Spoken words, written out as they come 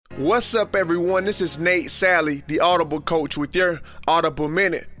What's up, everyone? This is Nate Sally, the Audible coach, with your Audible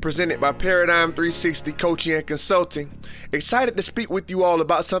Minute, presented by Paradigm 360 Coaching and Consulting. Excited to speak with you all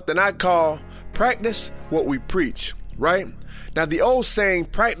about something I call practice what we preach, right? Now, the old saying,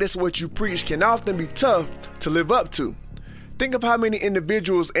 practice what you preach, can often be tough to live up to. Think of how many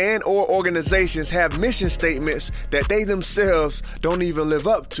individuals and or organizations have mission statements that they themselves don't even live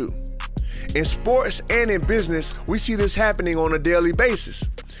up to. In sports and in business, we see this happening on a daily basis.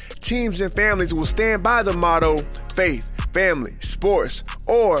 Teams and families will stand by the motto, faith, family, sports,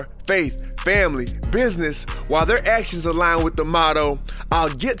 or faith, family, business, while their actions align with the motto,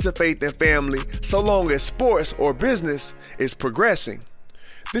 I'll get to faith and family so long as sports or business is progressing.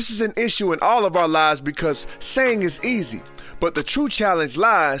 This is an issue in all of our lives because saying is easy, but the true challenge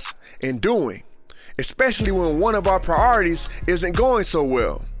lies in doing, especially when one of our priorities isn't going so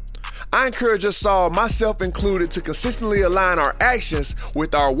well. I encourage us all, myself included, to consistently align our actions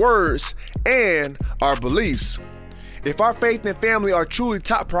with our words and our beliefs. If our faith and family are truly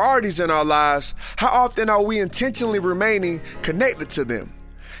top priorities in our lives, how often are we intentionally remaining connected to them?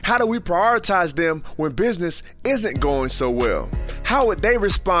 How do we prioritize them when business isn't going so well? How would they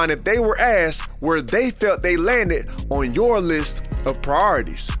respond if they were asked where they felt they landed on your list of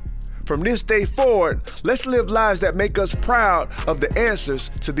priorities? From this day forward, let's live lives that make us proud of the answers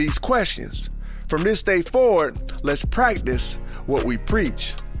to these questions. From this day forward, let's practice what we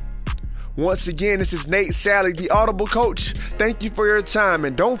preach. Once again, this is Nate Sally, the Audible coach. Thank you for your time,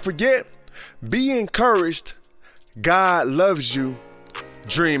 and don't forget, be encouraged. God loves you.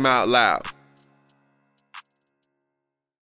 Dream out loud.